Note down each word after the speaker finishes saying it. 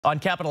On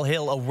Capitol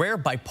Hill, a rare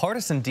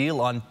bipartisan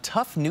deal on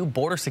tough new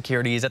border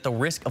security is at the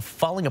risk of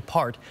falling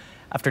apart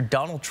after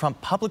Donald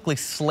Trump publicly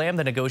slammed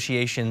the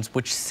negotiations,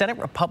 which Senate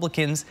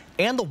Republicans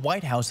and the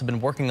White House have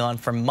been working on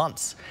for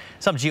months.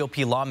 Some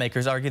GOP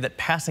lawmakers argue that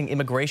passing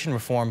immigration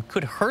reform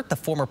could hurt the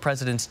former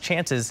president's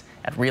chances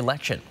at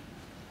re-election.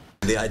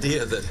 The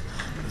idea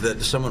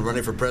that someone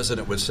running for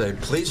president would say,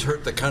 please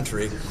hurt the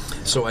country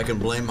so I can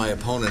blame my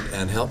opponent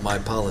and help my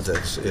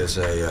politics is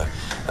a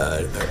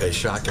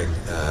shocking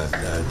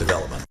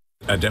development.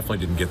 I definitely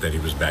didn't get that he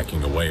was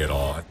backing away at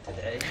all.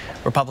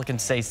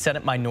 Republicans say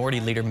Senate Minority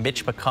Leader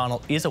Mitch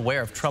McConnell is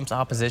aware of Trump's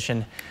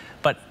opposition,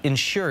 but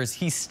ensures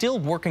he's still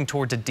working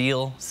towards a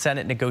deal.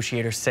 Senate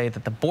negotiators say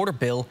that the border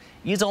bill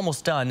is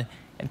almost done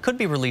and could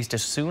be released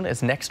as soon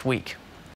as next week.